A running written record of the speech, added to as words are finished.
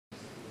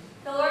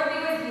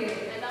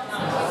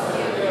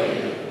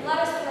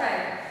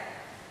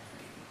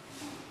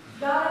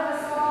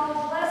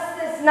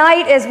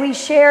night as we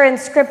share in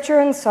scripture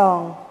and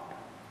song.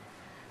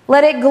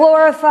 Let it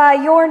glorify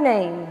your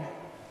name.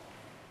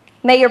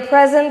 May your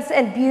presence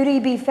and beauty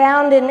be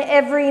found in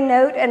every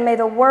note, and may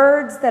the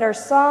words that are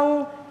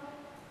sung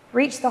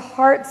reach the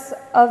hearts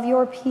of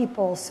your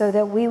people so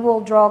that we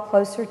will draw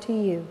closer to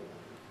you.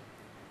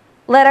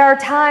 Let our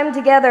time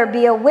together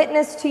be a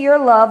witness to your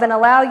love, and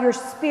allow your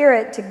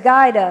Spirit to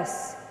guide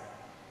us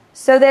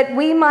so that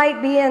we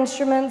might be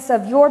instruments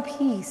of your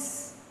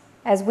peace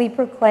as we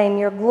proclaim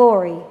your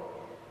glory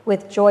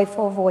with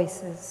joyful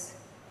voices.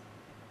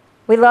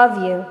 We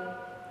love you.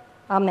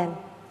 Amen.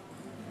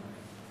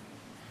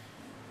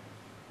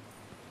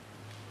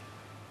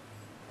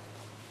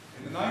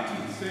 In the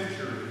 19th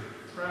century,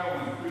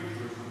 traveling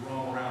preachers would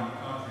roam around the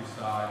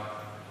countryside,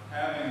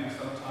 having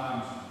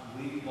sometimes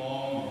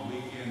week-long or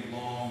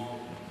weekend-long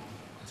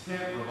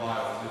tent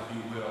revivals, if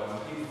you will. And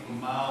people from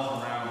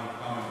miles around would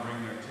come and bring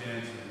their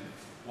tents and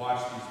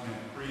watch these men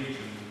preach.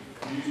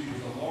 And music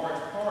was a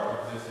large part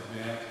of this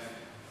event,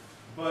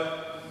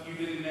 but you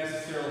didn't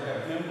necessarily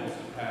have hymnals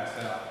to pass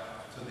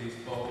out to these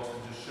folks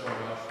that just showed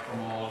up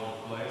from all over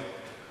the place.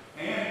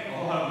 And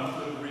a lot of them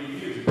couldn't read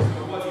music.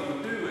 So what you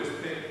would do is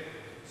pick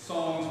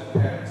songs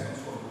that had some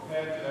sort of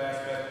repetitive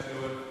aspect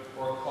to it,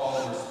 or a call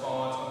and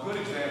response. A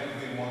good example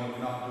being one that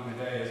we're not doing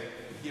today is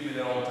 "Give me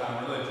that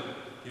old-time religion."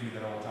 Give me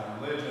that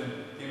old-time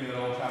religion. Give me that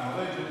old-time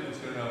religion. It's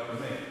good enough for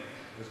me.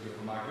 It's good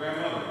for my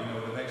grandmother. You know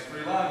what the next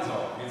three lines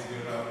are. It's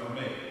good enough for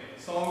me.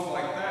 Songs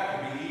like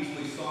that can be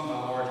easily sung by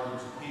large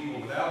groups of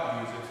people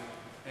without music,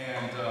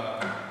 and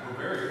were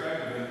very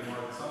effective and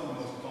were some of the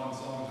most fun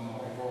songs in the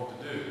whole world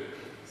to do.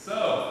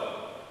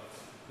 So,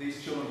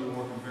 these children have been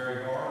working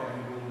very hard,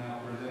 and we will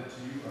now present to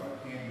you our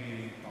camp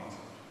meeting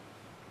concert.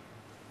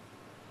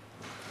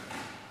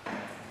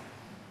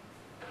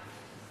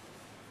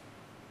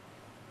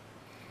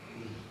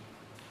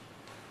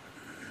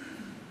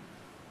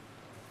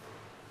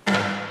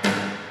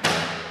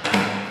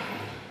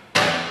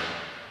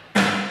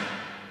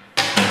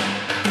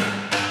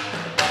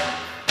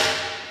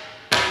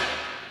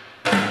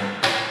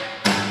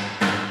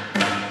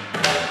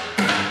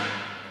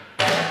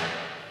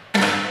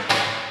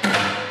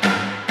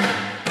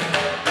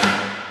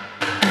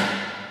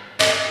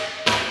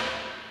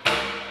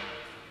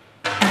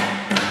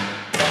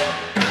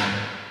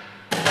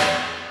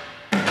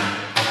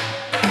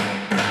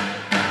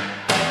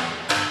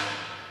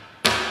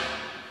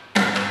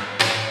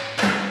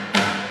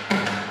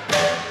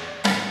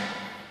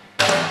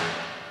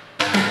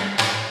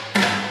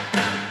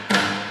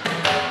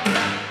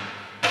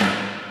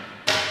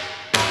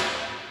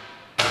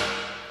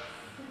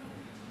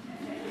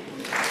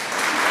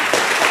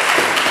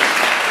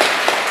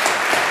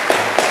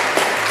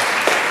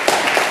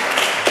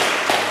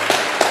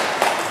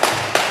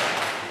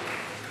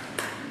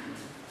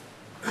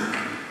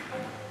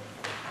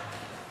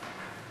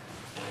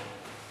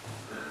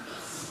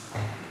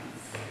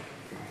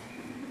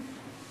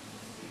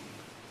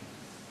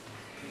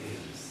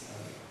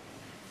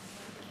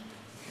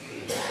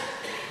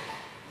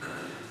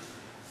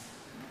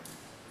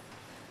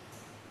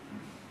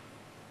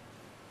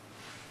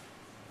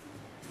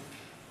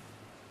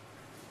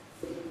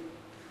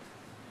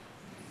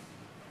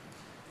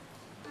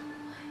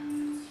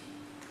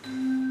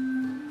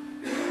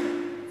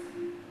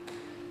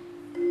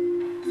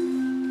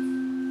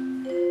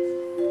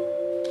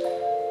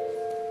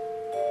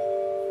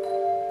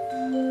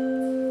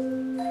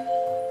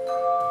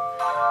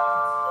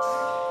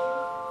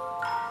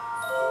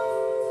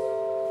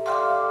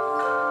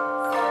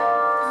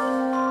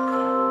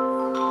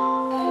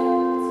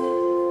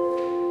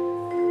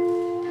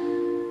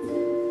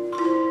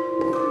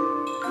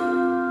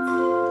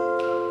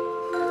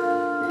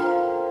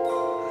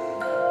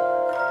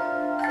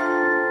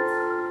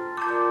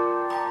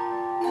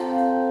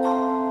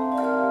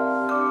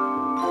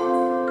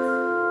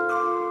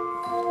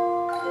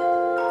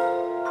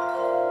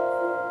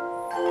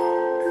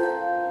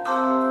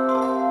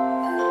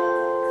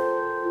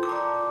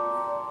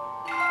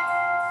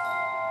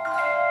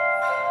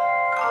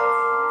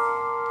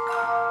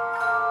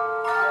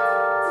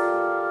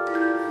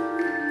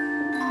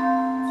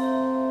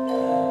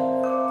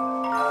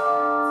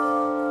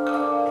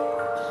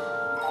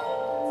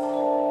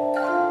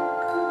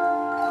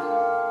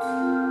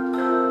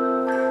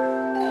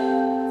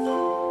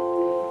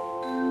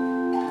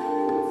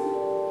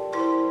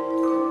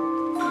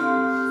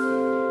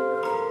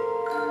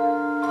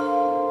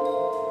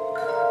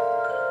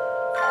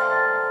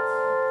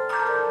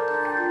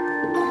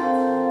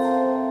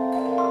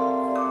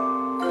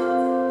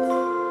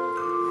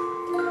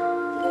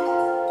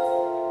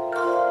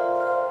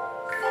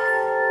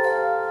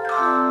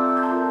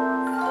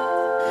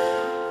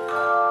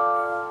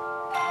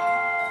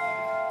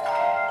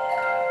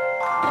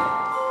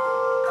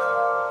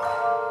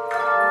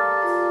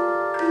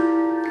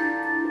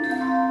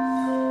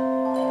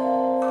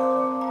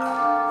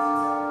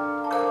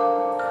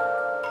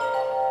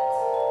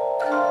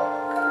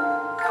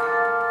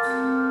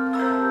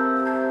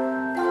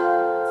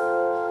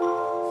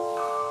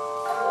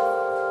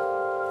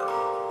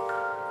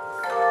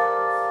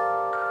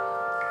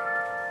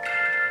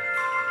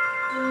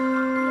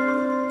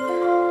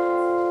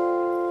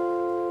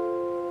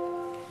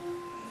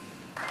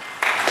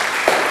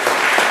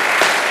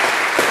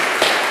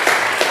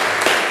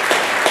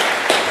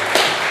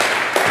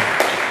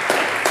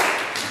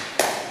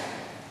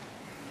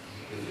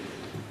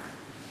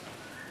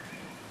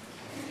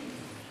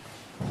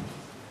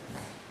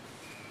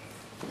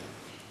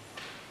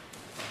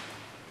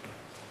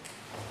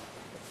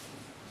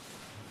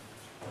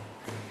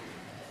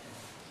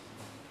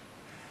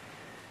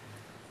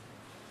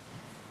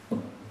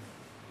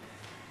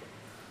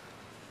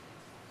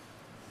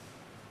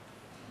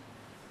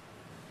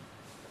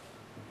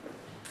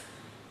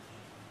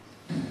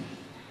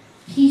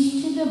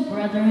 of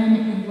brethren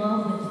in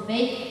love with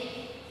faith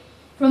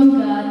from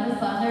God the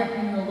Father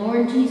and the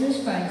Lord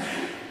Jesus Christ.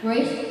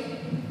 Grace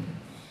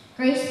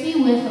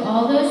be with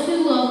all those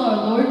who love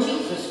our Lord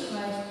Jesus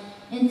Christ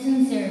in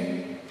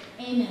sincerity.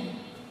 Amen.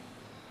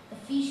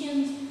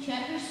 Ephesians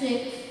chapter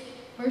 6,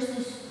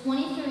 verses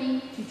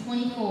 23 to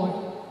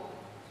 24.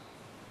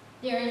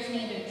 There is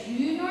neither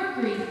Jew nor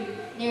Greek,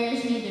 there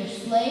is neither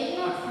slave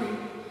nor free,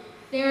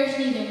 there is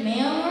neither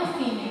male nor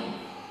female,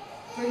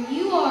 for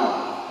you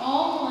are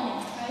all one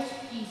in Christ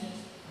Jesus.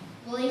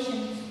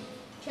 Galatians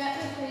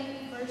chapter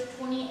 3, verse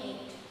 28.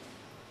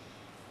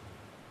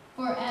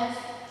 For as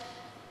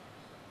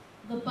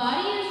the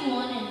body is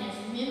one and has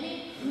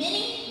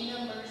many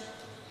members,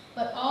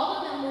 but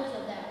all the members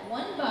of that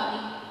one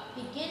body,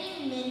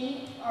 beginning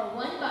many, are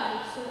one body,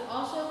 so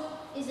also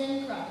is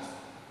in Christ.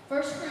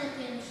 1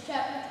 Corinthians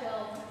chapter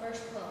 12,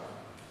 verse 12.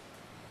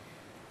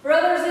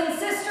 Brothers and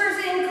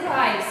sisters in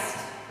Christ,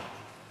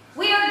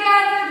 we are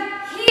gathered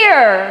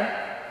here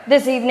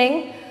this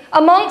evening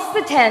amongst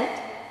the tent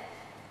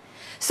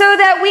so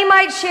that we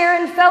might share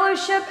in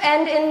fellowship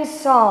and in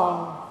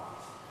song,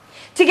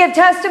 to give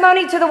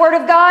testimony to the Word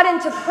of God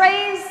and to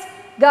praise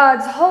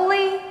God's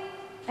holy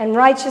and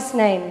righteous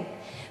name.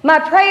 My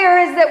prayer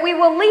is that we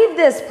will leave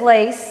this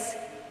place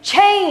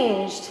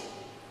changed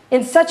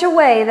in such a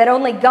way that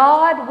only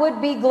God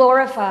would be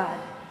glorified.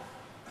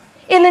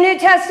 In the New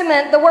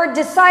Testament, the word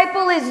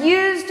disciple is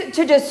used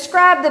to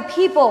describe the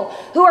people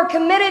who are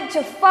committed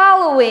to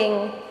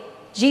following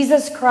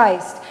Jesus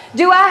Christ.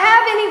 Do I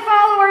have any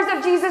followers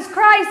of Jesus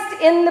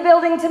Christ in the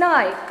building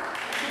tonight?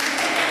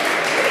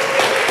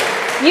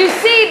 You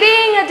see,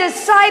 being a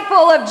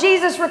disciple of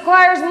Jesus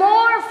requires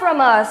more from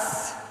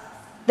us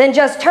than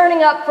just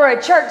turning up for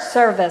a church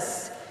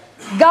service.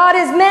 God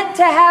is meant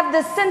to have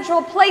the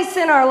central place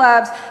in our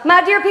lives.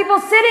 My dear people,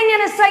 sitting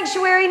in a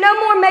sanctuary no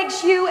more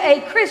makes you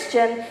a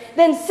Christian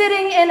than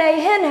sitting in a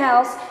hen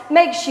house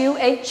makes you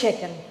a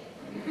chicken.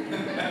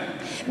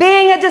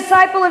 Being a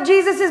disciple of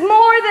Jesus is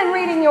more than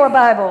reading your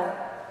Bible.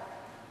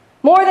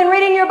 More than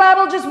reading your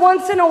Bible just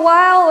once in a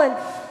while and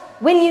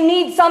when you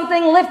need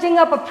something, lifting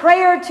up a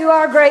prayer to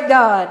our great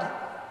God.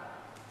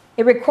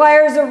 It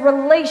requires a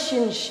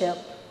relationship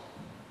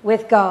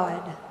with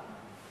God,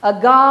 a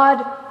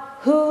God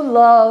who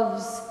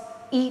loves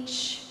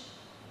each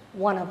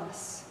one of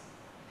us.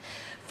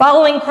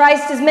 Following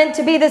Christ is meant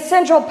to be the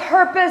central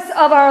purpose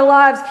of our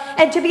lives,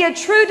 and to be a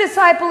true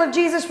disciple of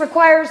Jesus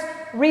requires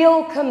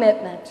real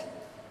commitment.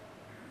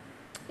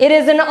 It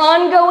is an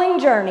ongoing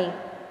journey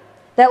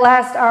that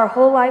lasts our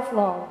whole life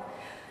long.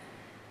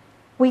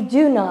 We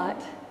do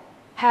not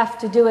have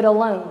to do it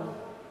alone.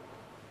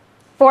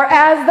 For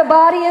as the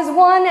body is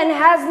one and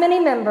has many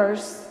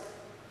members,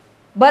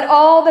 but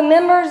all the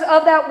members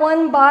of that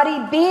one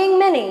body, being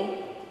many,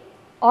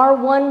 are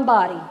one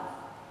body,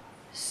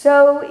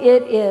 so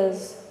it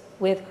is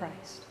with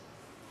Christ.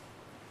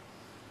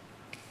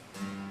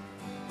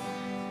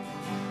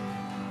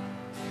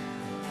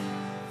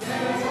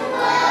 There's a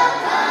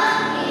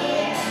welcome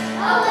here,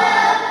 a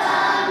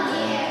welcome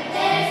here.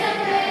 There's a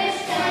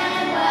Christian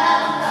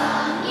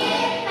welcome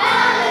here.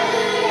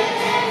 Hallelujah,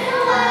 there's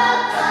a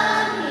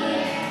welcome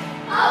here,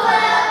 a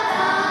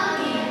welcome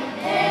here.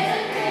 There's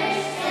a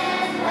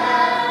Christian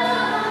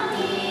welcome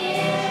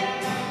here.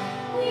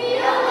 We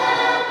are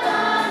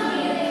welcome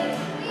you,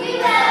 we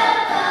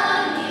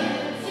welcome you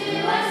to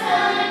our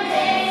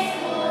Sunday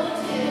school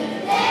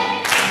today.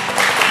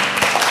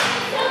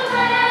 So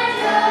glad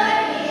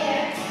you're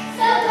here,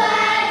 so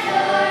glad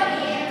you're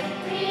here.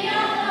 We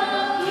all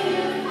hope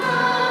you've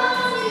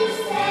come to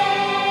stay.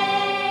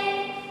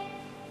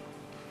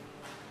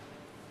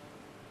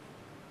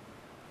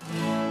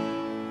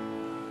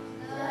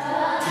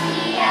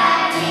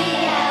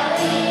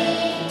 W-I-B-L-E,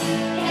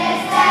 yes,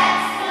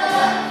 that's the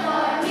look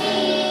for me.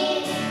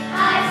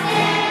 I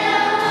stand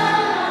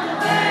alone on the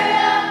Word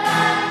of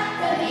God.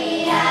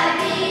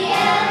 W-I-B-L-E.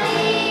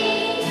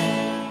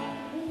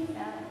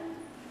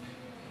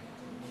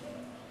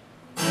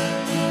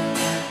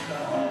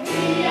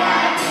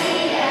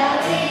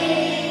 W-I-B-L-E,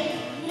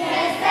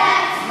 yes,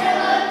 that's the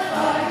look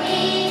for me.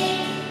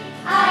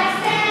 I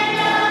stand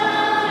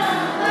alone on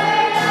the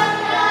Word of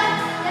God.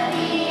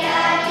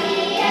 W-I-B-L-E.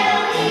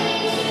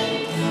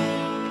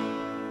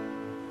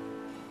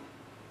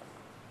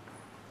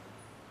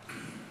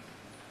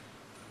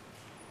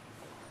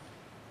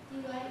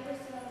 Delight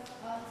yourselves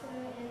also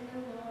in the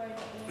Lord,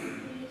 and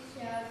He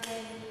shall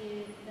give you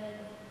the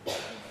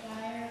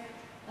desire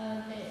of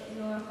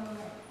your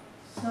heart.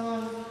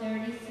 Psalm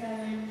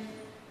 37,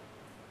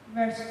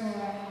 verse 4.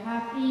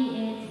 Happy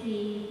is he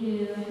who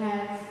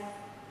has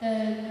the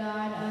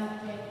God of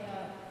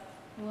Jacob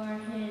for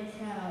his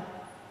help,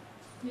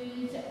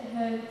 whose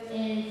hope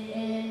is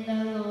in the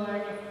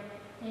Lord,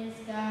 his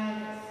God.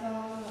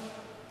 Psalm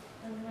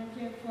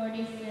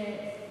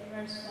 146,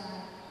 verse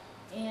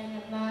 5. And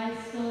my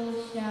soul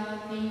shall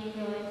be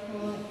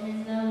joyful in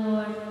the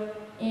Lord,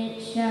 it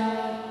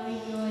shall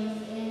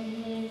rejoice in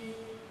his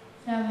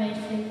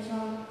salvation.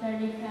 Psalm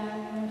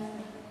 35, verse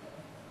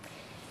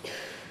 6.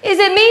 Is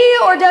it me,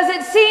 or does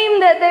it seem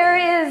that there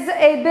is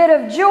a bit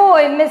of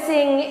joy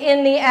missing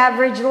in the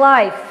average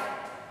life?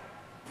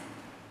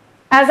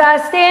 As I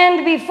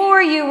stand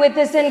before you with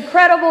this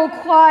incredible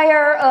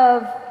choir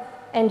of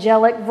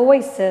angelic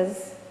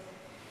voices,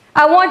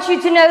 I want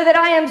you to know that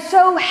I am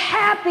so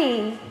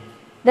happy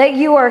that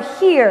you are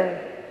here.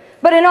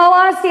 But in all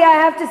honesty, I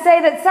have to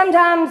say that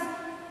sometimes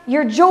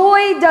your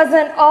joy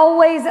doesn't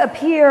always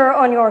appear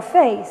on your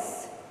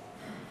face.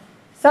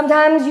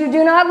 Sometimes you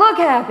do not look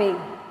happy.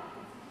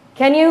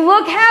 Can you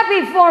look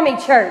happy for me,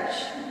 church?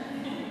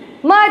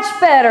 Much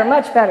better,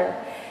 much better.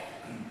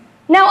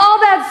 Now, all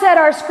that said,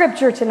 our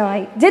scripture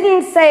tonight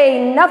didn't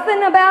say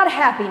nothing about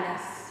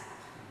happiness.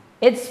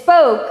 It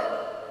spoke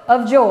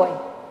of joy.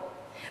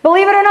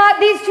 Believe it or not,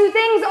 these two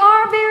things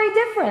are very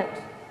different.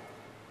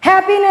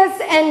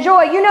 Happiness and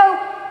joy. You know,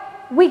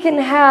 we can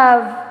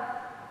have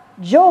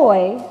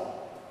joy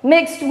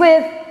mixed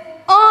with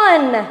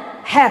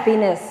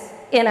unhappiness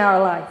in our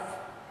life.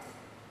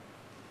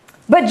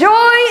 But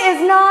joy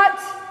is not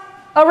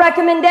a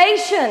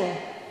recommendation.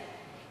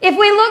 If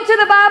we look to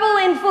the Bible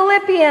in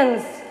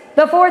Philippians,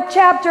 the 4th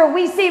chapter,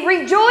 we see,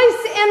 rejoice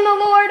in the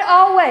Lord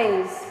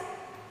always.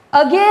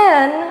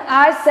 Again,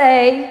 I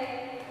say,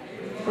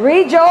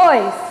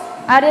 rejoice.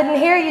 I didn't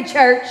hear you,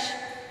 church.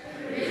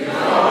 Rejoice.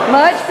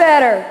 Much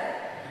better.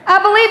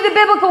 I believe the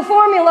biblical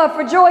formula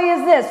for joy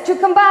is this: to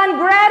combine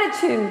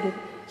gratitude,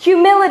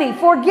 humility,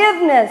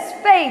 forgiveness,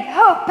 faith,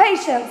 hope,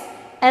 patience,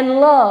 and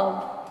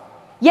love,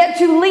 yet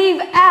to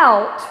leave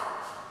out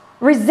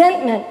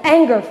resentment,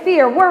 anger,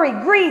 fear, worry,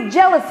 greed,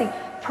 jealousy,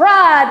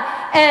 pride,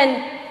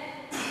 and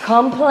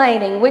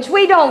complaining, which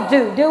we don't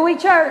do we,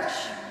 church?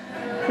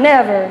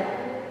 Never.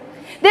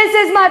 This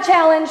is my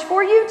challenge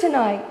for you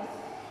tonight,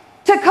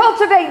 to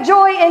cultivate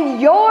joy in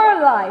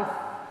your life.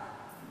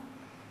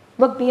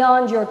 Look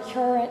beyond your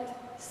current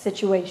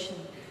situation.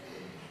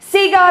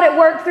 See God at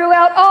work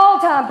throughout all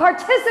time.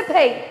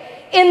 Participate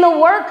in the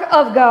work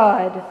of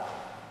God.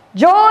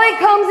 Joy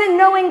comes in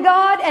knowing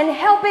God and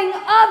helping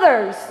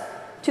others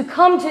to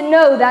come to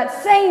know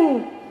that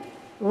same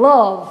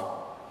love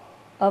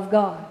of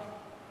God.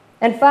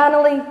 And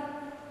finally,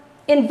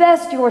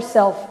 invest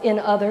yourself in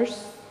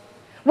others.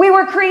 We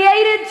were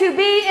created to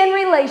be in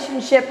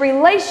relationship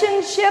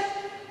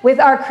with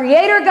our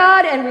Creator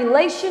God and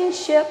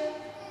relationship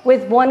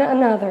with one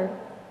another.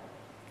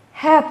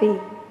 Happy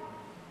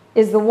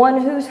is the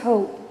one whose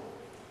hope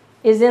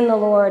is in the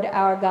Lord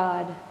our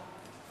God,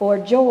 for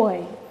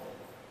joy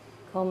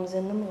comes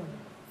in the morning.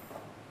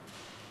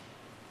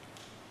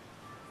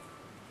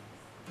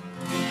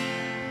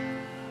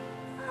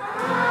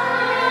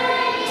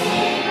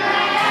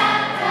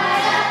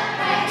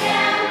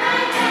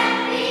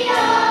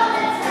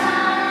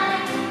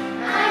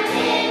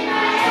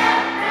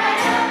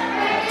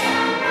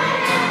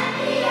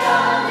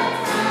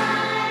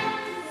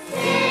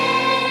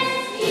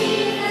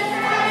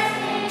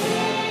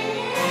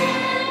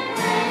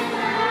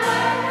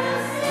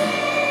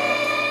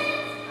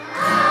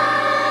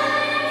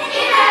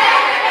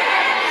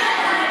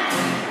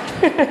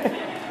 Happy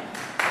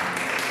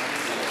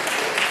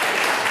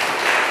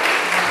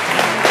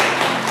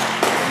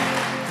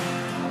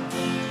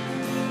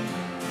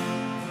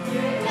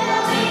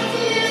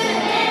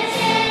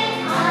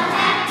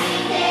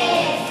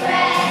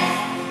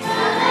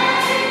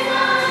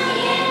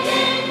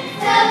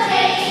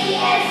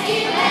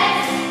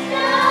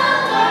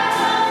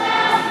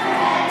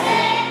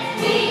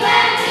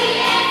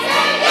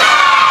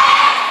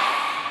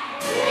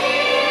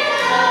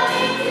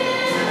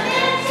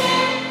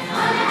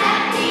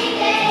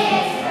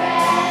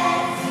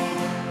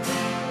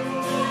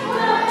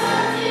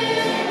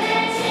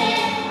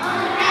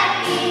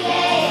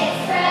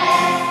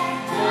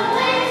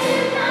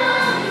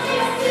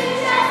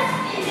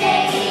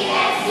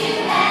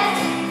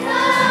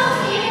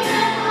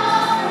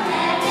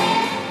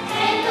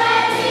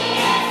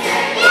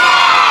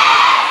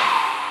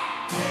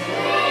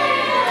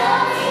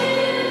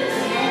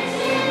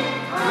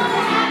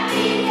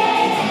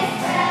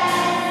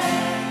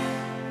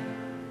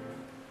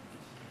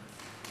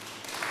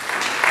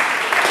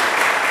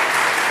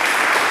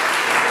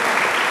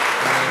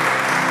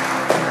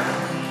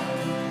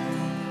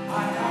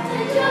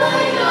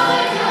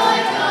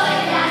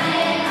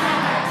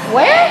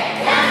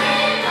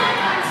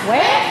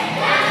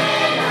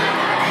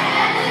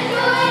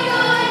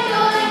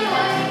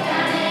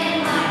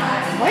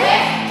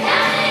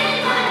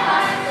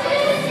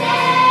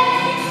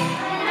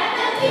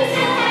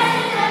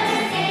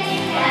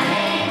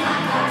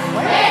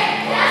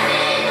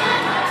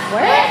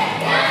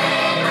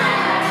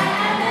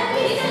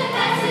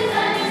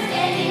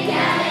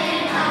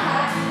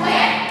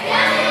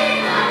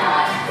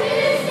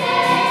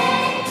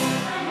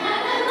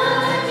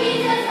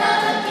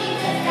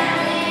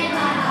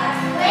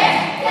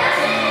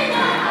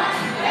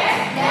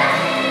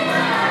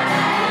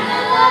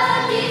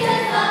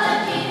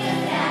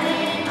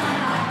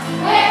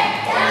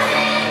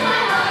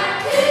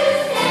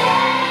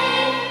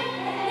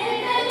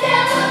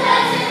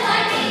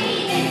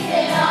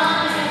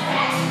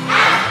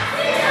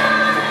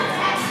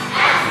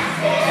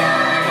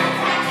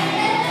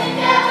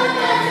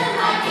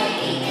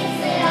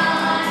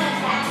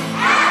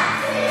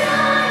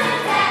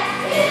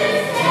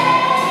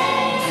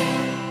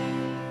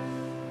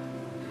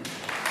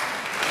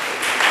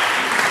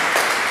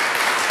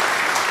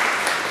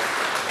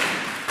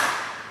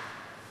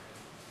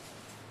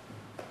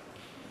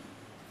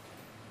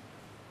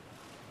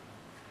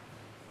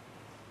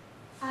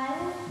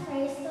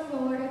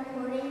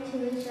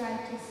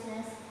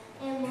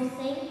and will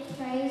sing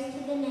praise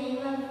to the name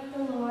of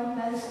the Lord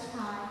Most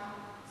High.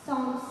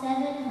 Psalm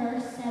 7,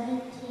 verse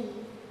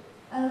 17.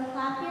 Oh,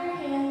 clap your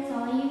hands,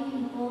 all you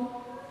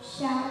people.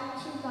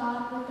 Shout to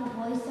God with the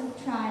voice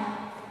of triumph.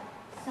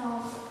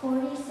 Psalm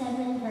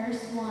 47,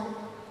 verse 1.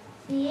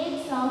 Be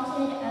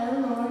exalted,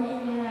 O Lord,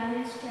 in your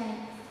own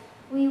strength.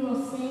 We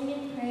will sing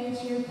and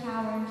praise your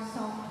power.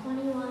 Psalm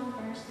 21,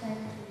 verse 13.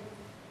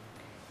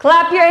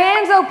 Clap your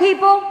hands, O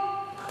people.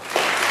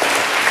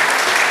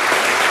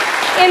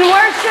 In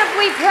worship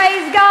we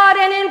praise God,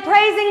 and in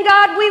praising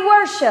God we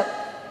worship.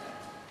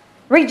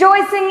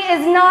 Rejoicing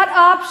is not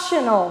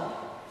optional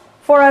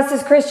for us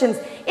as Christians.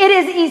 It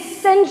is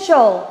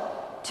essential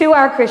to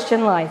our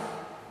Christian life.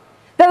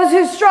 Those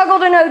who struggle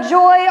to know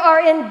joy are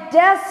in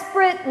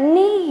desperate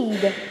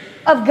need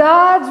of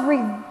God's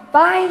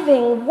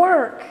reviving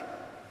work.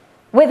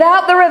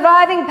 Without the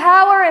reviving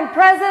power and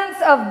presence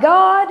of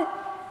God,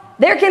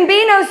 there can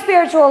be no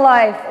spiritual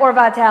life or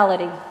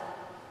vitality.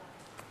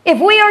 If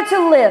we are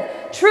to live,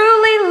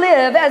 truly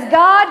live as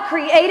God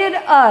created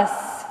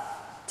us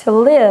to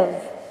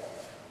live,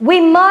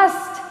 we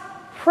must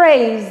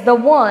praise the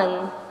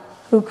one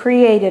who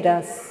created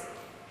us.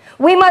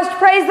 We must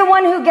praise the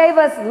one who gave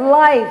us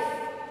life.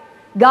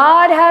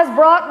 God has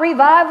brought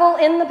revival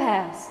in the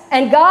past,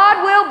 and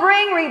God will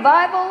bring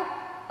revival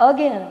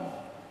again.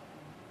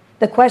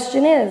 The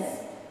question is,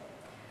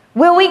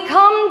 will we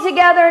come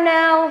together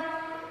now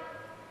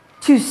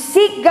to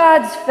seek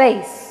God's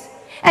face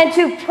and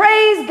to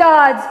praise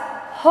God's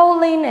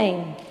holy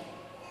name?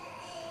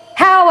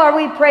 How are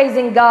we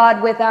praising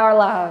God with our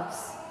lives?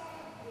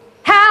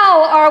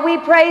 How are we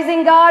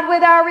praising God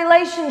with our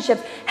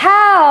relationships?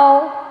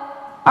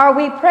 How are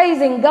we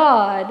praising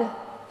God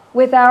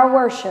with our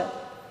worship?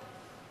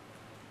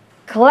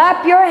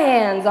 Clap your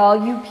hands,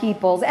 all you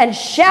peoples, and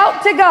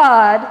shout to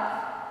God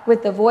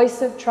with the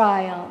voice of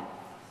triumph.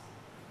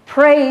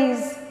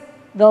 Praise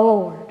the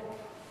Lord.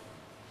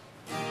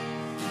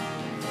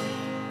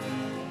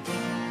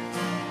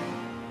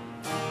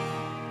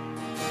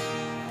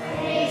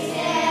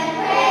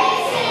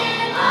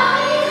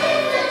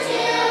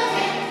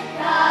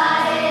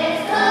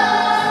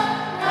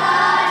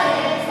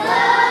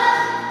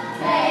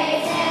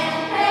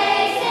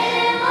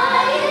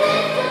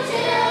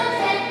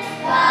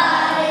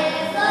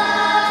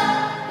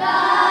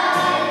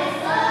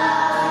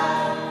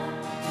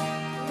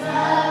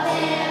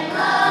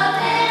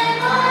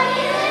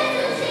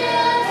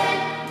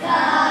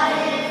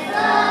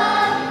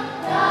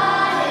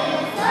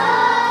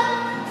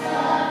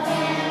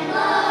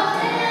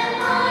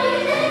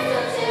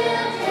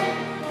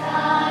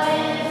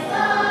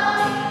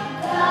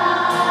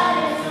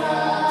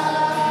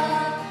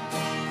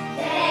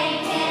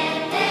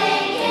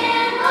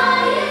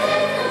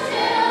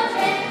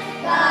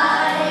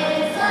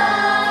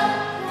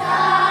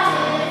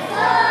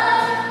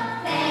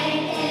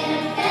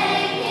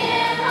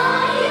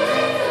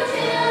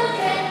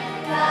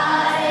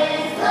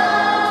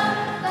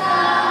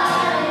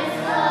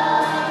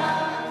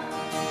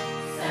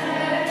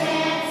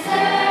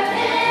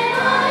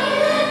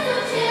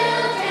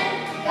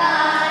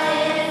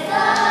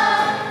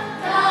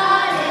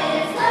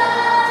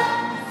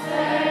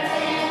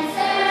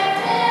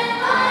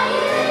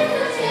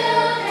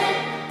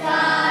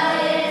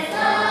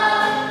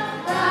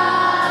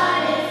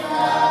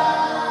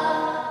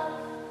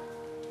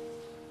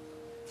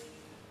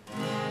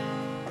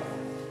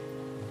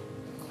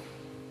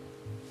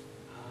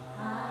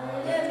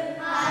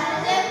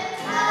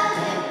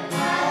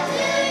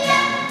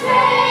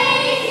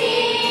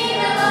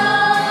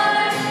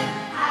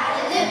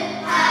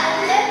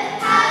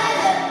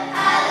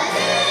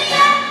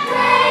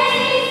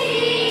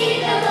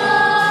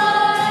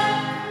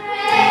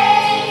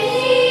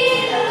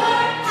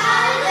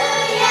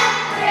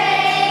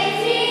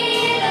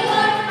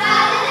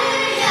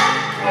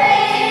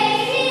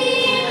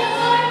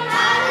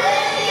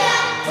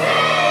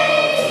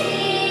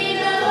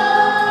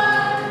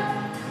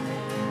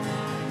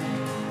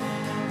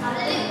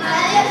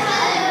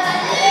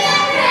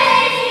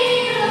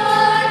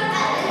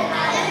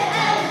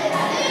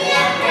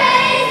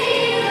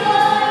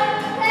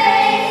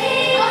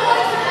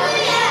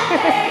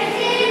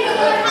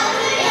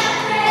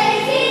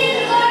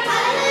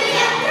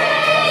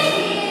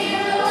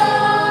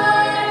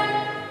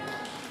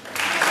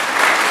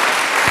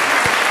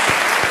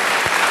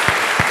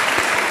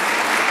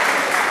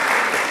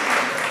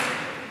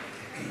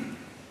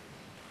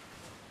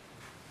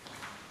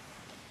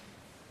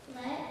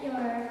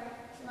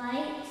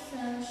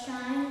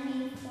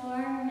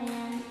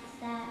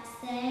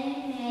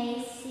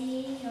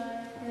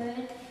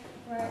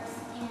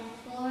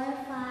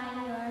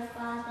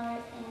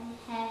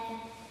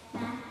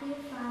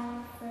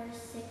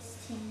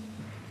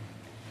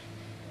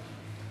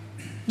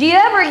 Do you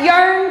ever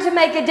yearn to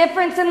make a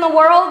difference in the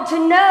world,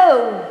 to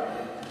know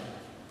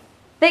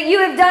that you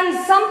have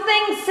done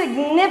something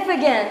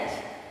significant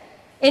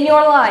in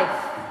your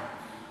life?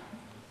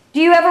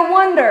 Do you ever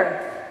wonder,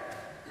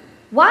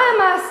 why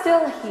am I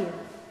still here?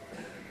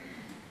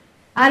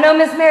 I know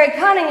Miss Mary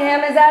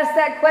Cunningham has asked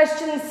that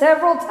question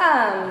several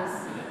times,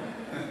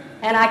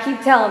 and I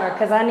keep telling her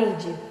because I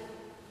need you.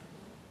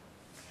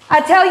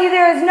 I tell you,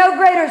 there is no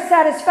greater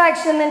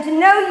satisfaction than to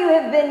know you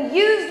have been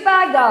used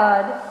by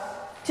God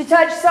to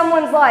touch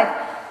someone's life.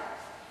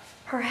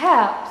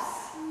 Perhaps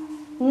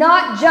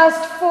not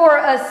just for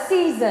a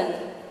season,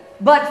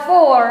 but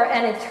for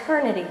an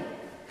eternity.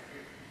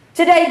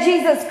 Today,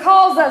 Jesus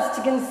calls us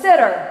to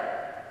consider,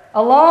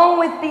 along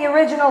with the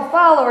original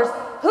followers,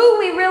 who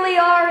we really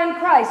are in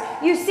Christ.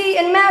 You see,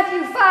 in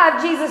Matthew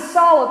 5, Jesus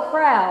saw a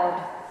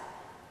crowd,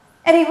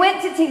 and he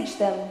went to teach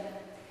them.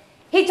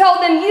 He told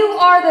them, you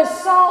are the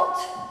salt,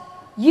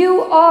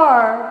 you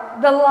are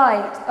the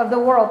light of the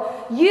world.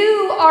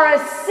 You are a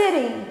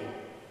city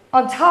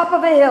on top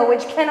of a hill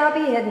which cannot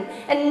be hidden.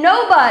 And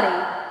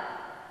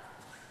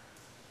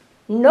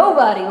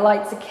nobody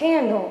lights a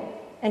candle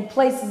and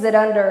places it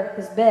under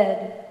his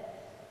bed.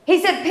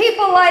 He said,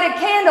 people light a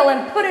candle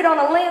and put it on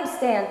a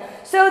lampstand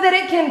so that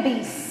it can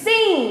be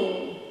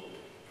seen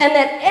and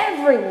that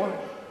everyone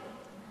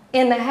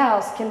in the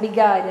house can be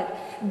guided.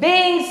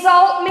 Being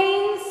salt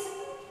means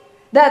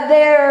that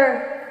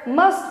there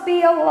must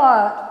be a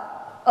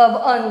lot of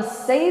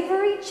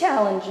unsavory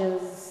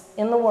challenges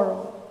in the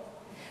world.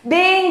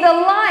 Being the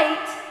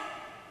light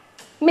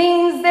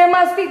means there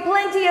must be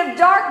plenty of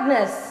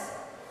darkness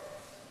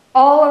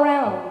all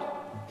around.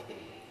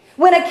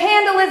 When a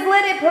candle is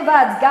lit, it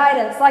provides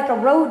guidance like a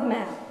road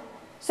map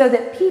so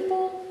that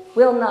people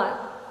will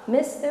not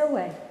miss their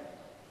way.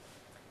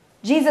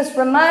 Jesus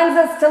reminds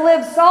us to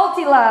live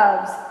salty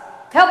lives,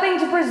 helping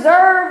to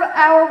preserve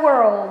our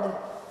world.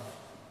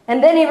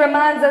 And then he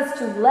reminds us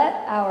to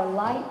let our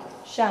light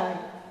shine.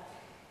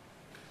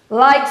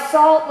 Like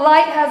salt,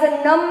 light has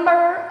a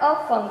number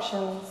of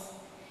functions.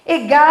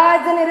 It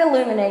guides and it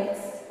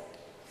illuminates.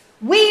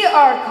 We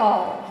are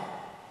called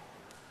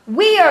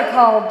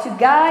to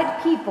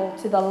guide people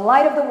to the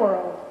light of the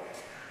world.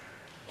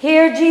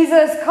 Here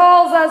Jesus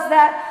calls us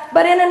that,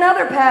 but in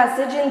another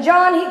passage in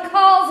John, he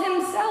calls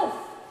himself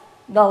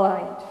the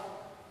light.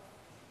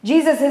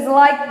 Jesus is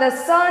like the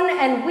sun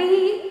and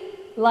we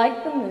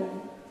like the moon.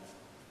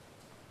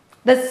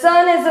 The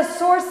sun is a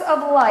source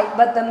of light,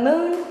 but the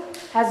moon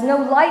has no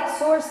light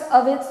source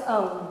of its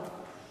own.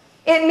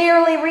 It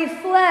merely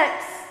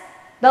reflects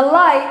the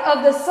light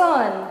of the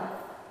sun.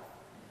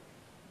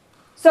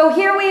 So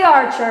here we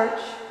are, church.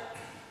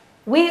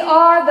 We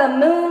are the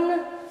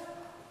moon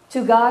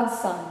to God's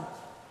sun.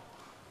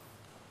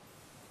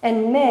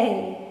 And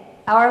may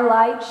our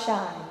light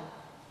shine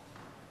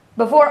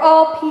before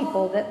all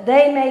people that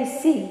they may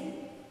see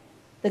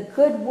the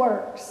good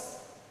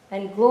works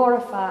and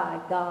glorify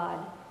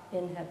God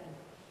in heaven.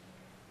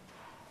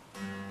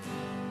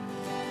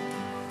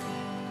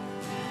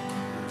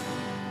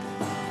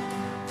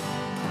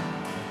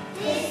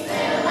 This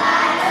little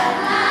light of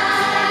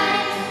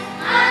mine,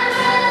 I'm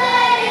gonna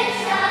let it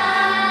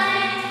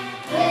shine.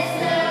 This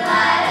little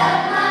light of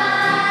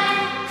mine,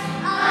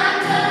 I'm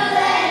gonna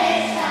let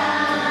it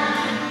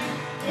shine.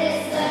 This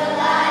little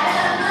light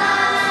of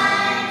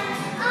mine,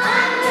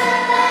 I'm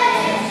gonna let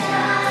it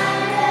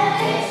shine. Let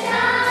it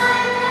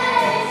shine,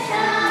 let it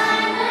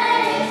shine,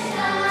 let it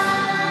shine.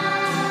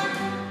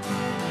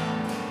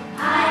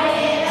 Hide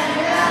it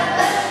under a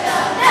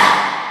bushel, no,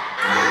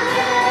 I'm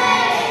gonna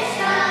let it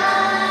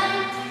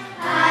shine.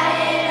 Hide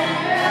it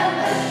under a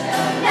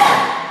bushel, no,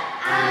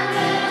 I'm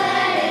gonna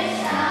let it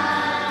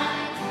shine.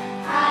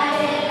 Hide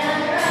it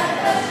under a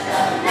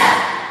bushel, no,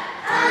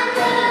 I'm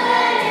gonna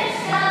let it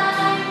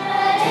shine.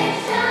 Let it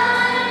shine,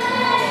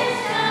 let it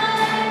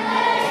shine,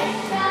 let it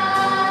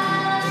shine.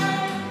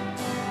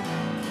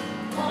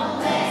 Won't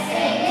let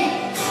Satan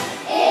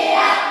it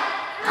out.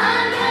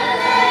 I'm gonna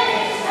let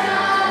it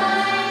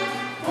shine.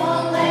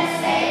 Won't let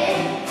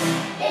Satan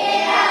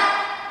it out.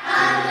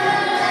 I'm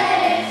gonna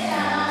let it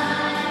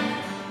shine.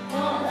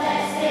 Won't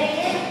let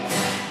Satan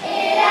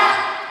it out.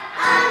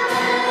 I'm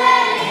gonna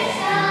let it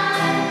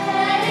shine.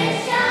 Let it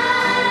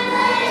shine,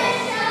 let it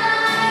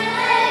shine,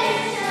 let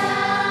it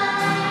shine.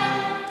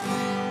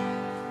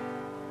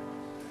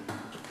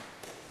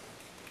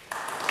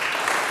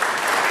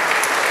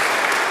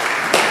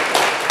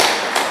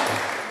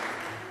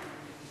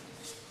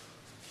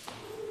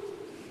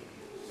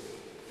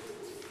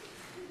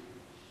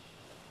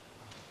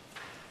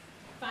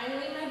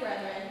 Finally, my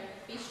brethren,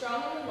 be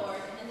strong in the Lord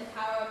and in the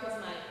power of his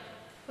might.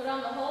 Put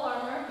on the whole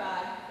armor of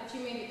God, that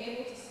you may be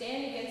able to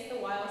stand against the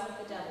wiles of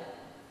the devil.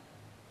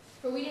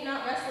 For we do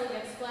not wrestle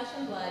against flesh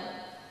and blood,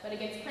 but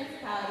against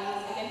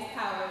principalities, against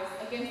powers,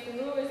 against the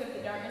rulers of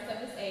the darkness of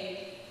this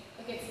age,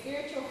 against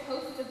spiritual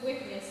hosts of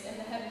wickedness in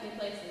the heavenly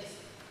places.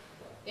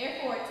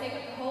 Therefore, take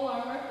up the whole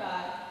armor of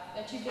God,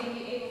 that you may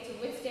be able to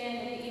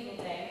withstand in the evil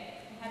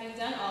day, and having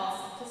done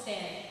all, to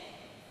stand.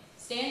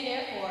 Stand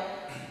therefore,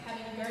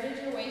 having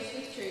girded your waist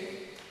with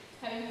truth,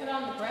 having put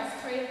on the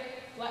breastplate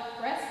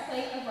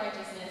of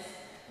righteousness,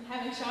 and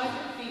having shod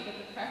your feet with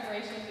the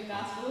preparation of the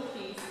gospel of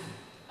peace.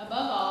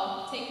 Above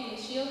all, taking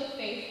the shield of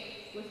faith,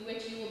 with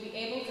which you will be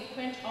able to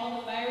quench all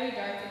the fiery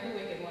darts of the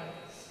wicked one.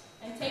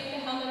 And take the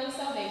helmet of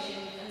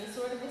salvation and the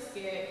sword of the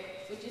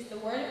Spirit, which is the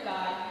word of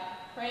God,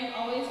 praying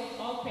always with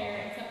all prayer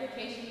and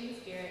supplication in the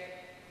Spirit,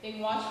 being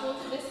watchful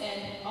to this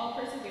end, all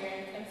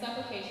perseverance and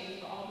supplication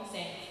for all the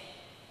saints.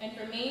 And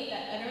for me,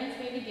 that utterance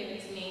may be given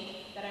to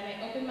me, that I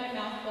may open my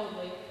mouth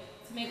boldly,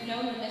 to make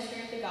known the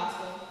mystery of the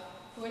gospel,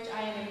 for which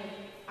I am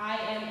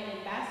an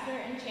ambassador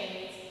in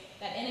chains,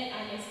 that in it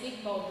I may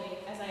speak boldly,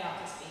 as I ought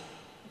to speak.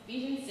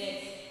 Ephesians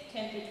 6,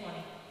 10 through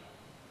 20.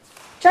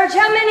 Church,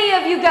 how many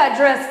of you got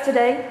dressed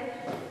today?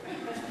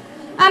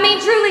 I mean,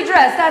 truly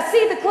dressed. I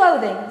see the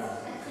clothing.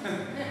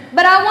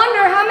 But I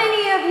wonder how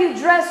many of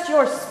you dressed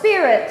your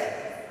spirit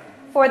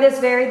for this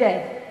very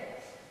day.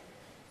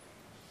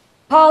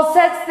 Paul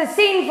sets the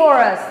scene for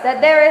us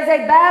that there is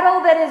a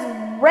battle that is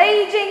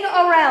raging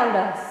around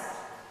us.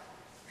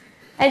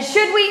 And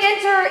should we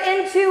enter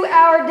into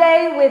our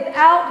day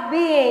without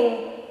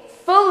being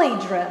fully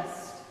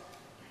dressed,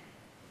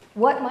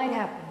 what might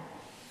happen?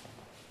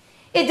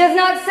 It does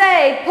not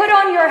say, put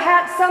on your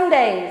hat some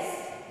days,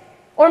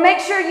 or make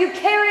sure you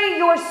carry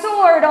your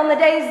sword on the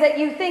days that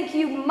you think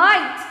you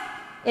might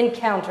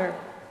encounter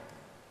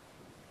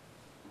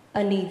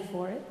a need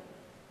for it.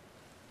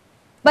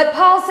 But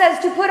Paul says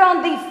to put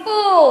on the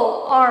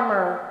full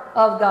armor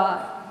of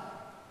God,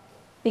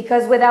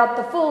 because without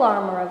the full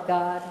armor of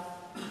God,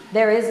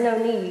 there is no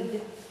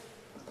need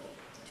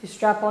to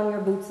strap on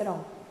your boots at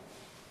all.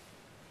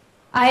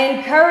 I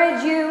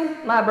encourage you,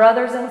 my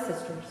brothers and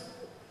sisters,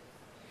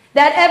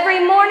 that every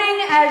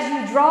morning as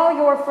you draw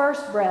your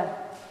first breath,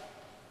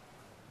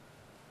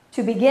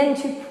 to begin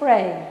to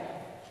pray,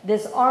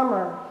 this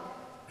armor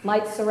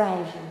might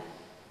surround you.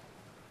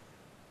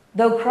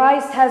 Though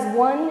Christ has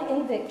won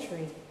in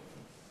victory,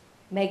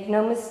 make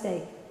no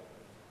mistake,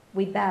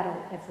 we battle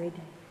every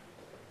day.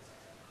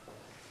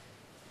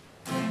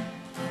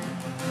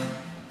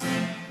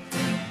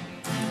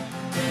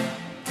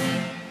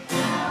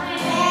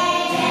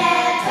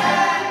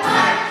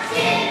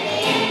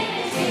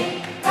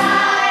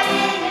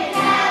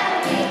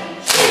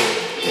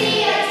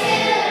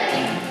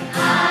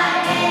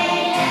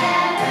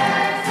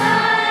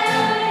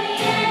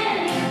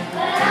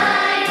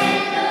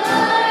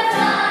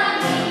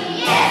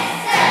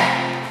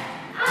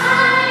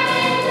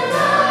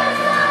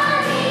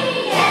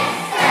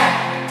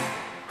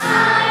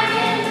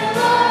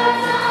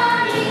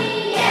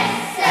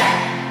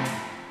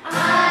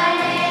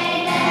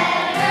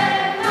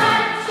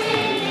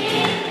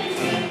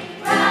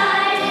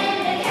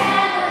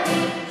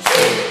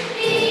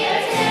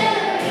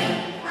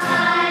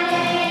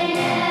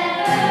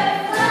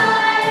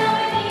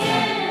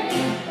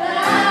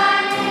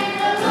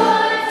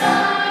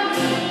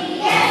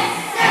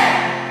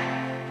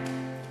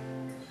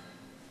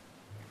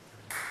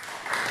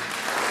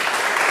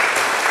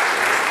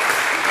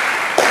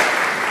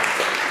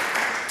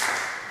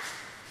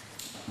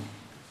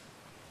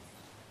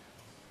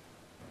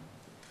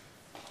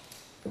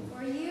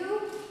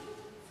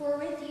 For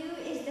with you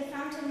is the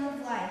fountain of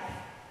life.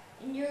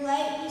 In your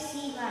light we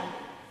see light.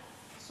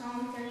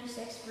 Psalm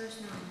 36, verse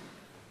 9.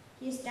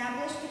 He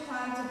established the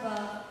clouds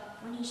above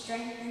when he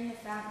strengthened the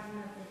fountain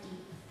of the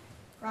deep.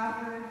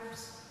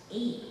 Proverbs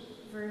 8,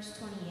 verse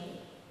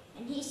 28.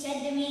 And he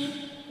said to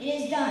me, it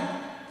is done.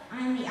 I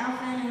am the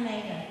Alpha and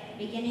Omega,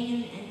 the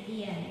beginning and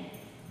the end.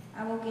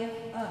 I will give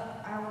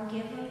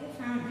of the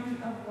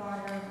fountain of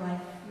water of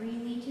life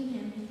freely to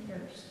him who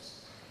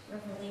thirsts.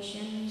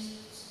 Revelations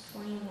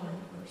 21,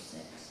 verse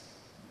 6.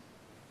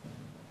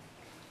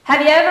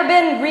 Have you ever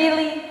been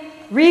really,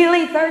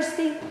 really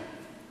thirsty?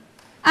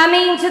 I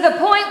mean, to the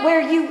point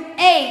where you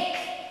ache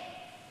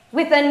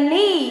with a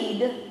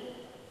need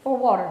for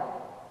water.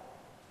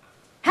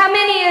 How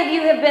many of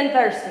you have been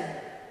thirsty?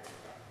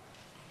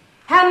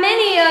 How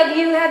many of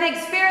you have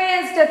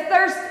experienced a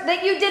thirst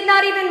that you did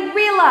not even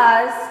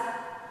realize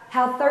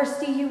how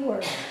thirsty you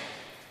were?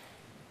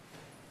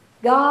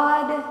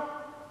 God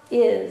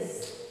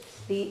is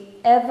the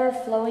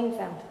ever-flowing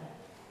fountain,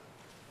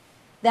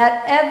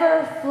 that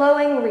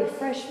ever-flowing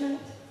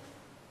refreshment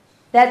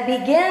that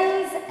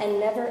begins and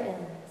never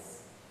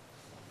ends.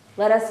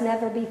 Let us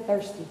never be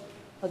thirsty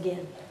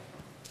again.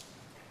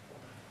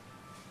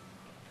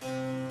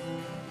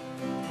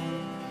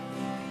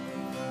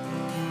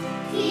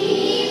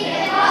 Deep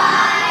and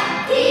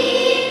wide,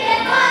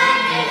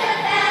 there's a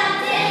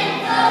fountain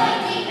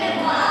flowing deep and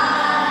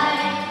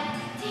wide.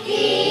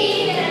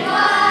 Deep and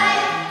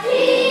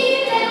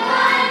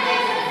wide,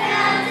 there's a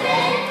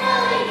fountain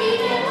flowing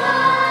deep and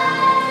wide.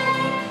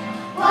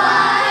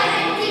 Wide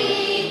and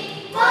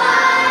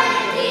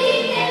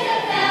deep, there's a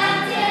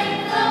fountain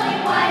flowing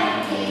wide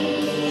and deep.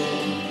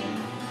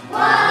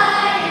 Wide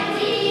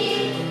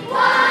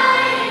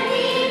and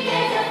deep,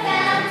 there's a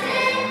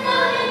fountain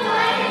flowing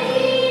wide and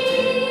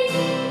deep.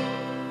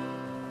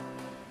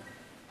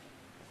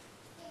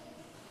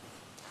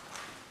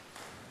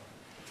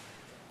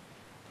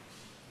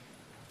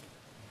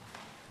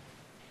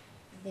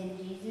 Then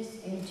Jesus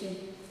entered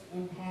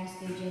and passed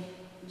through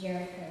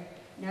Jericho.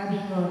 Now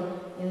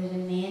behold, there was a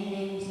man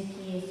named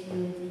Zacchaeus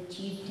who was a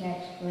chief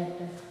tax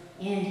collector,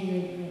 and he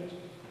was rich.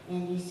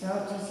 And he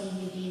sought to see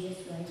who Jesus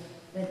was,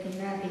 but could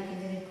not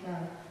because of the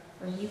crowd,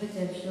 for he was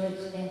of short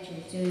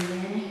stature. So he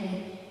ran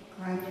ahead,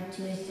 climbed up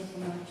to a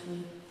sycamore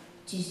tree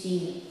to see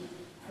him,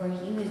 for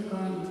he was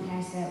going to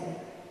pass that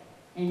way.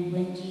 And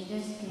when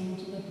Jesus came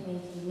to the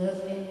place, he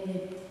looked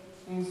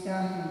and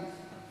saw him,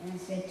 and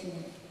said to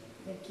him,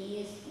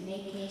 Zacchaeus,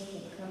 make haste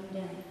and come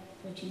down,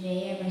 for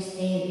today I must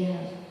stay at your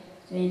house.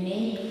 So he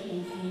made haste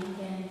and came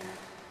down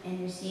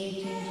and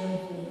received him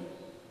joyfully.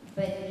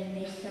 But when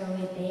they saw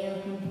it, they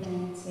all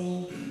complained,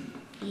 saying,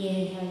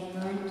 he has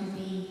gone to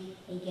be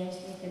a guest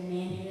with a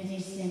man who is a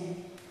sinner.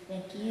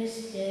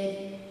 Zacchaeus stood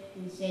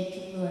and said to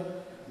the Lord,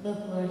 Look,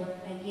 Lord,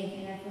 I give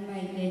half of my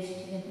goods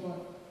to the poor.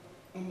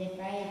 And if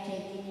I have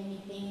taken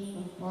anything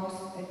from false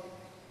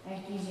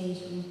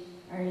accusation,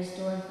 I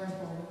restore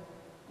fourfold.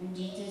 And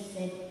Jesus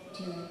said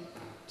to him,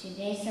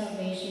 Today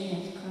salvation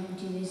has come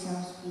to this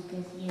house,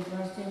 because he is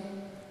also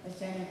a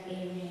son of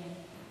Abraham.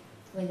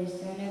 For the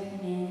Son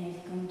of Man has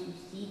come to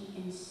seek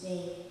and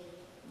save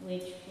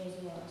which was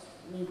lost.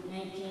 Luke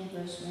 19,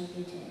 verse 1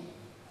 through 10.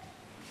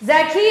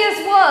 Zacchaeus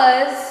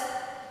was,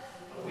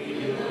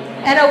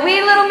 and a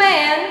wee little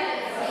man.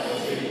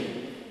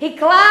 He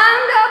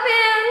climbed up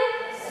in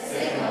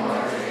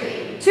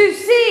to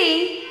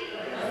see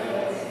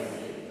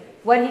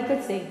what he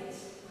could see.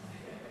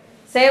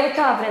 Say it with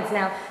confidence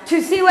now.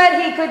 To see what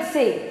he could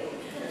see.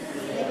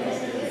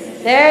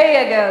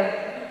 There you go.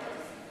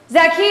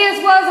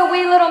 Zacchaeus was a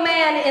wee little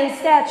man in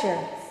stature.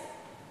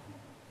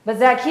 But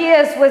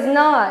Zacchaeus was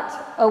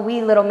not a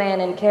wee little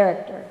man in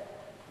character.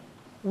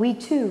 We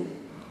too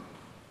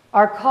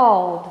are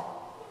called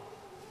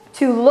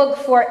to look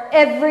for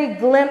every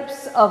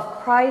glimpse of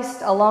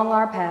Christ along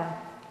our path.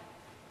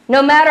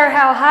 No matter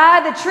how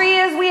high the tree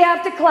is we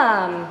have to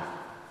climb,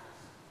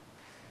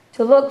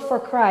 to look for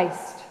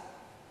Christ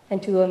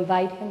and to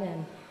invite him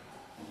in.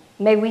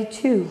 May we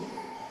too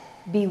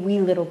be wee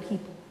little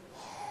people.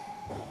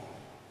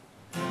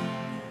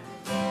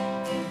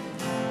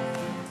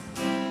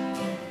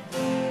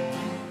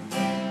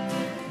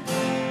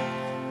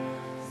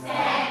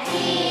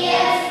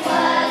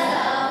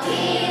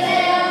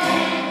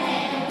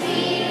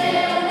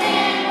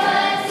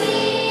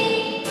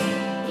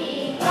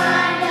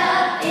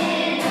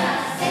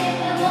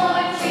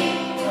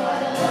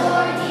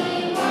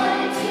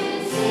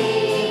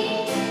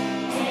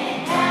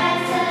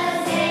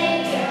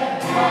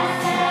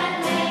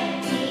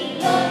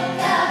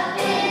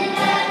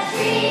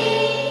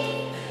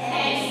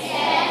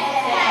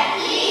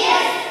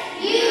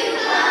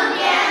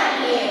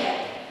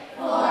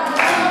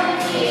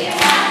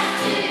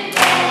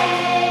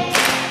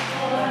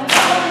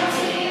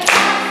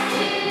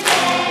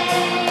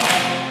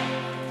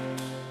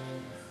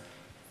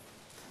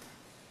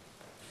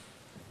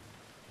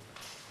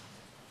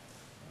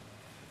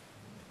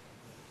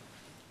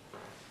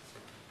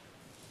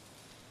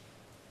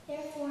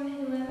 Therefore,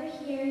 whoever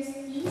hears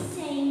these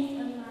sayings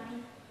of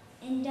mine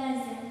and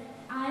does them,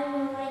 I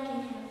will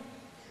liken him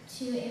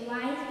to a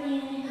wise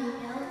man who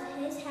built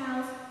his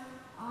house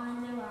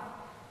on the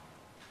rock.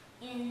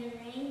 And the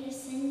rain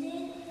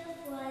descended,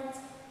 the floods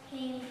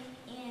came,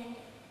 and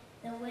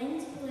the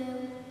winds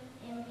blew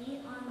and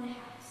beat on the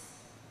house.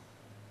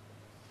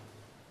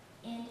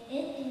 And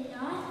it did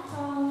not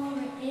fall,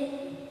 for it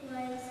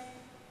was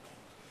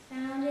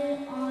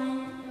founded on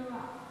the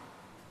rock.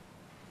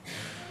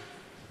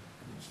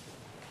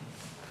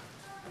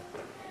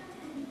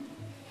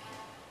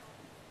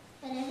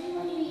 But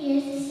everyone who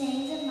hears the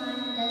sayings of mine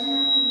and does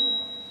not do them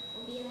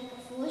will be like a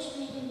foolish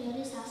man who built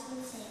his house on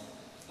the sand.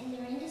 And the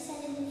rain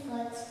descended, and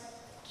floods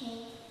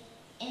came,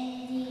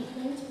 and the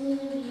winds blew and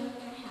beat on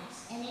that house,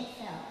 and it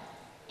fell.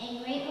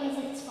 And great was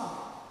its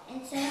fall. And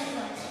so it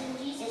was, when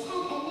Jesus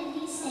had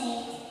ended these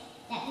sayings,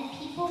 that the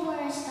people were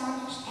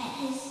astonished at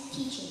his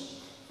teaching.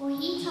 For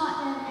he taught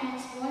them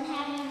as one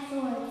having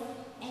authority,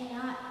 and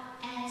not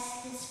as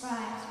the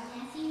scribes.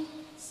 Matthew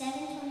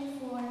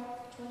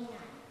 7:24-29.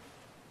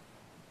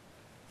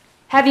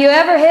 Have you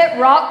ever hit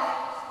rock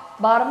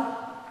bottom?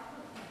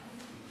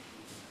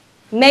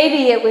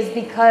 Maybe it was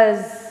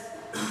because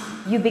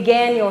you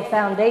began your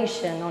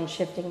foundation on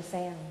shifting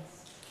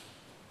sands.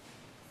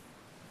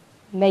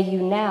 May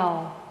you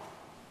now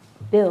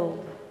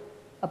build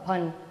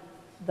upon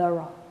the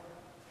rock.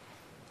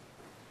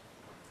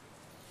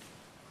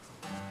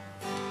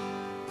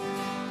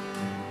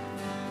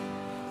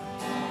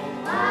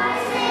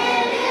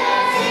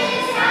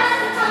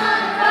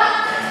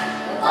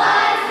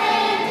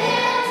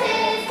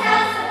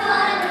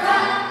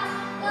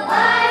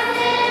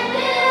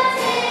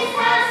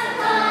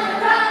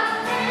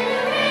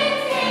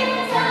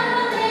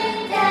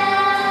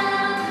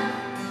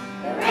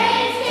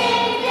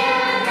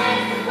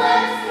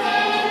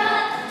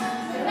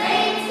 The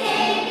rains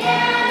came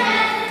down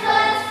as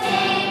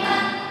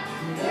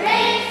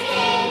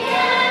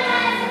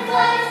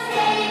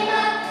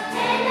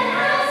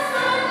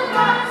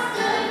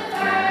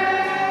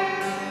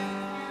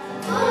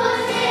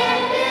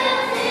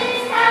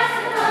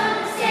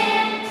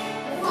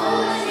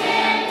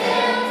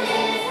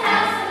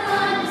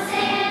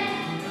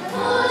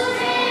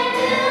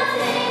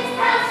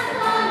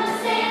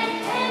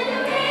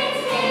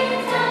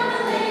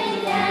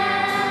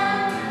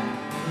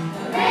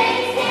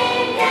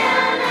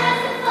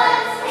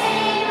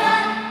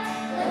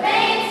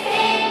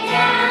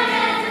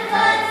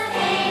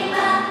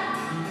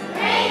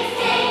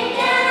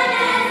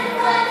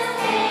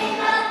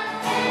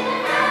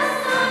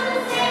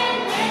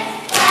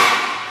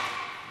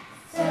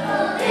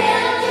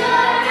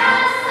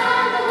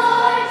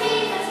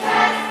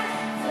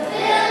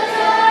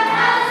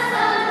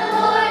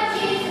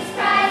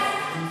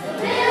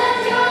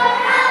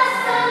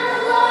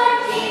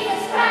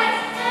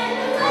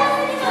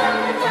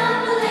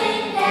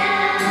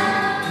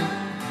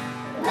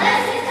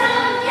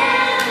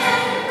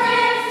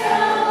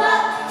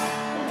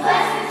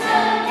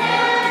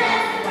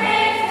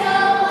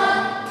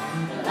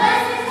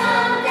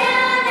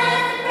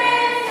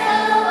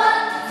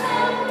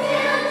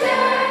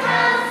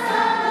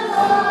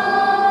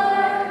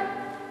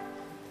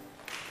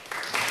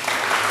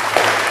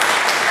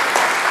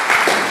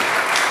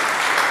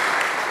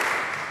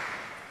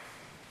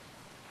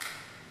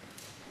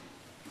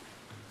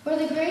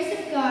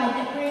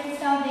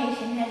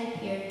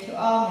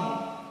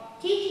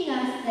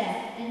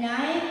death,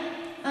 denying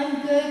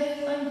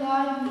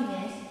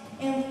ungodliness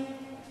and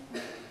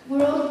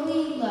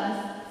worldly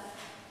lust,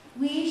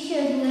 we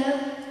should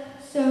live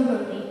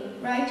soberly,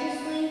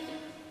 righteously,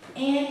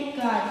 and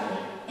godly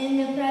in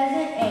the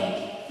present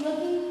age,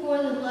 looking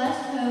for the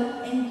blessed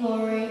hope and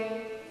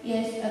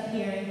glorious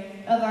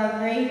appearing of our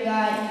great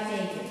God and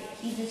Savior,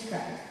 Jesus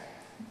Christ,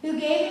 who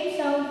gave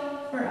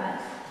himself for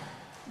us,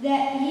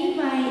 that he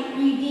might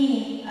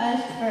redeem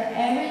us for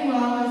every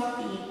lawless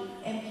deed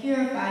and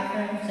purify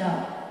for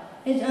himself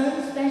his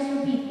own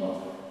special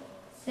people,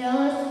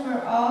 zealous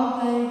for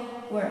all good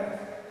works.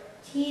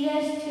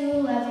 Titus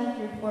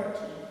 2:11-14.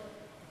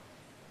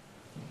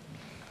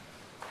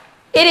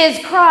 It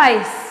is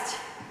Christ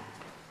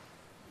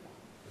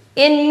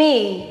in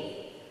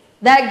me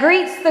that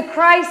greets the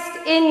Christ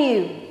in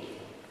you.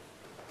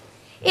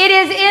 It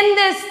is in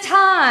this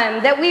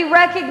time that we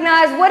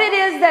recognize what it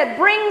is that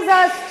brings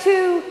us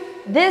to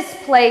this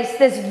place,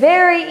 this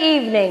very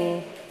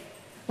evening,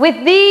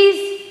 with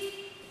these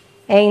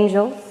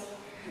angels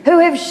who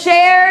have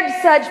shared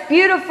such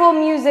beautiful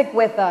music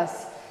with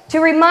us to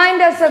remind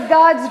us of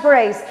God's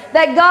grace,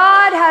 that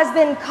God has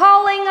been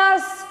calling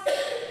us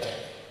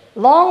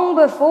long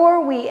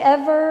before we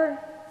ever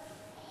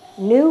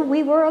knew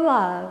we were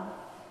alive,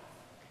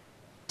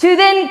 to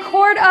then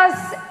court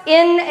us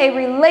in a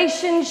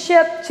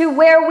relationship to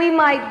where we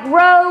might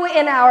grow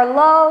in our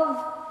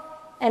love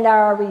and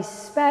our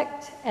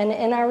respect and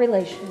in our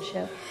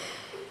relationship.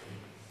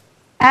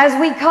 As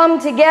we come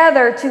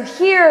together to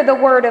hear the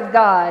Word of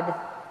God,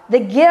 the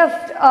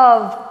gift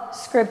of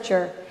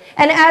Scripture,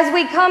 and as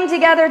we come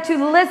together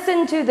to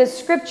listen to the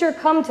Scripture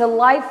come to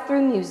life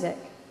through music,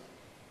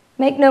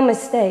 make no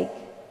mistake,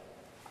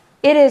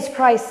 it is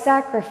Christ's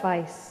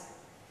sacrifice,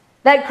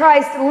 that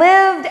Christ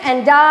lived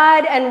and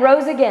died and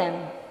rose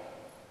again,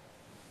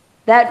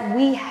 that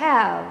we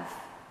have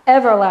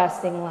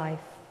everlasting life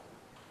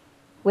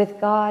with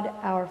God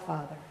our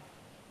Father,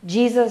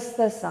 Jesus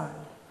the Son,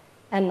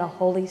 and the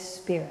Holy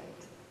Spirit.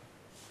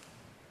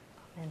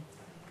 Amen.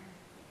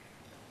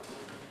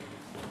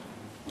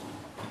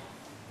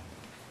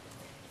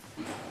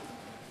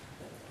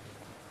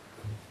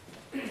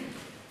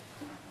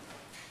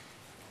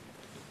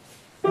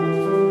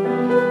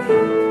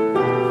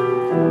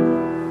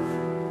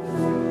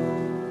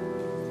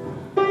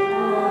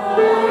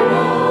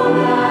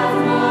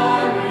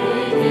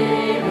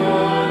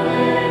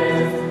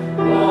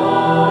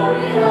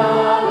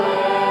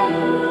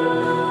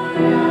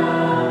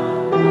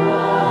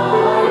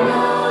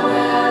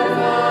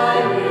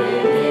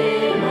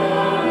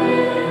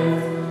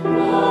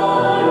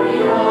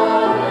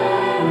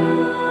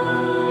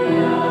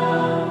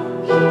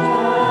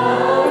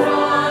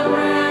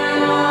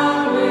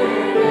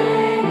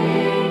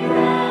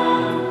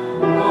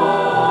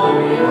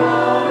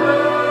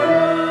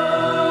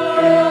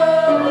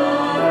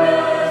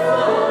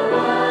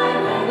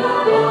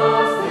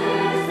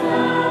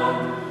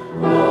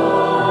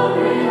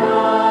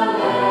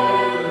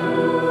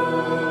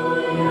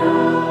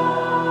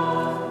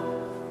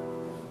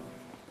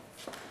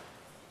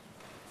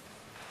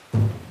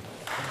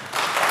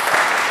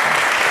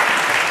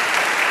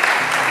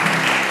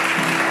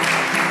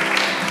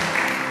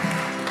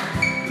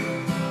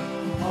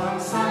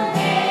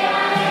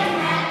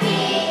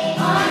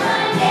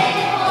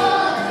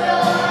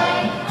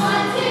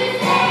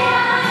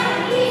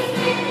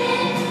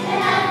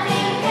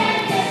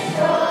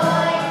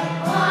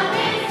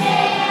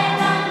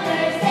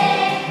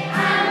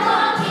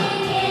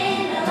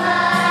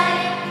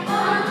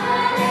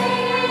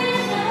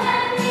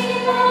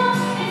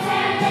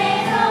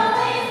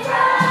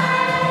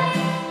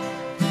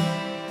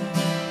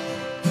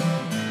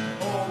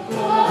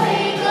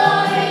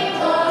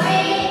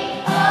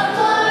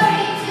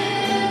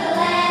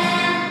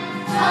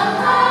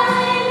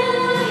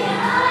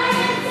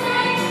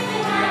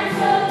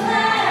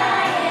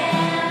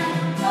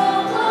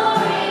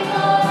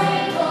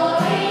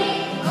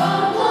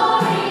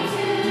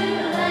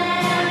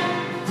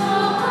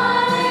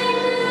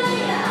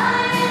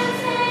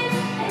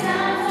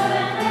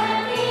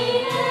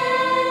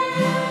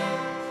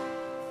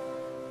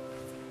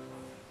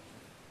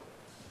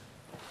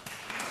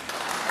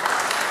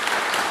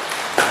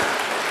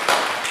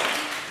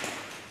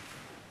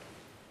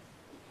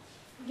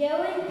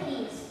 Go in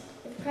peace.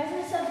 The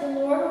presence of the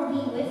Lord will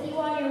be with you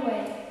on your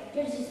way.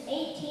 Genesis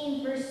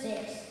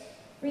 18:6.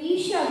 For you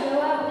shall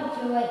go out with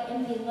joy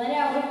and be led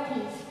out with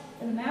peace.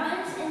 The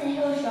mountains and the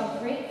hills shall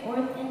break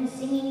forth into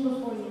singing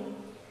before you,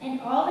 and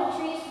all the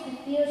trees of the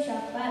field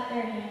shall clap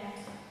their hands.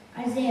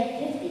 Isaiah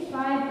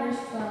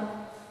 55:12.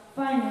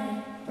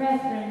 Finally,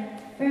 brethren,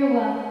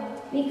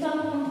 farewell.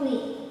 Become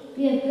complete.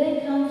 Be of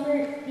good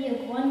comfort. Be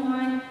of one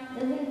mind.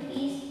 Live in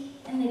peace,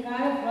 and the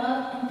God of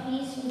love and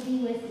peace will be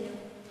with you.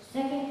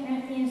 2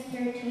 Corinthians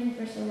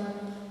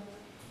 13:11.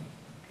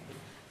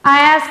 I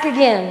ask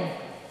again,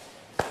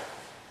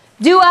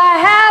 do I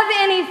have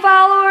any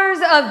followers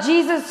of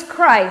Jesus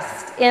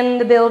Christ in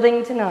the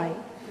building tonight?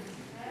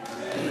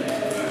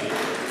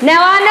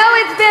 Now, I know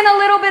it's been a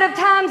little bit of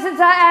time since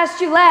I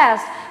asked you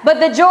last, but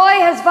the joy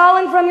has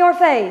fallen from your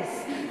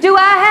face. Do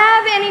I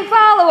have any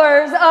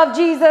followers of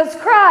Jesus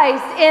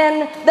Christ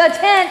in the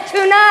tent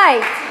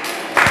tonight?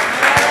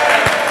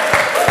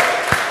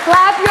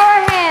 Clap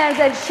your hands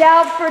and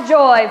shout for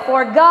joy,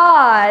 for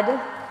God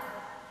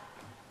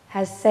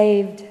has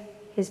saved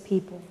his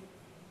people.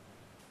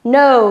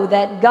 Know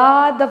that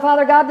God the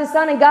Father, God the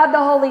Son, and God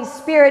the Holy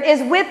Spirit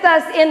is with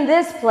us in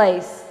this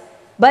place,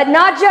 but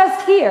not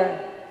just here.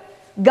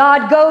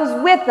 God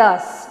goes with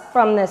us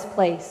from this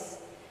place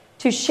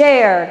to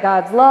share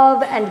God's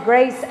love and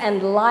grace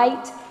and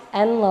light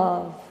and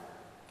love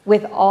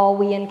with all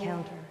we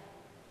encounter.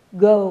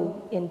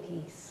 Go in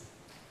peace.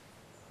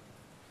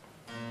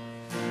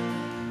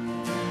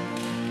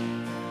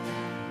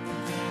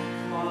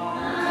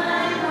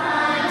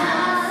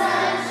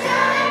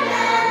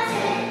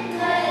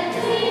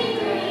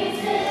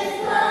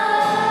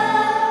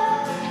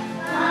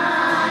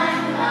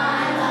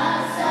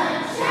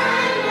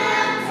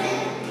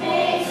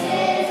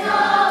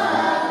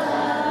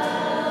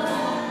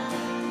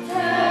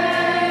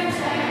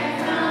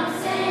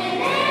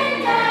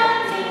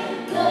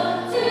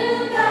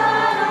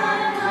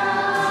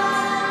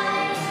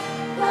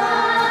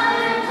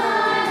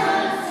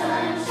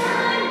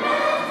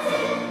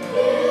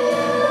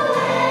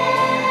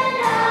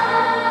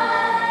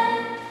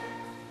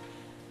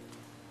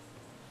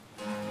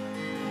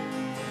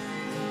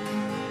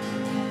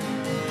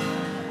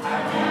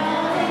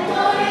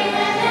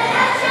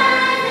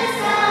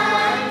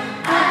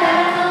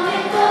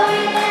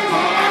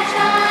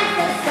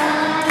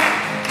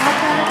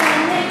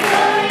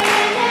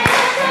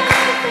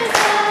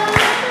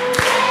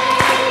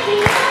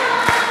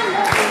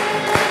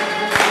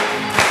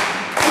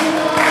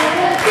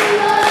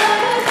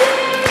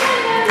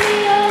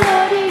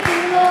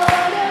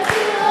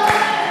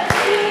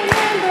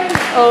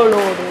 Oh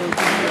Lord.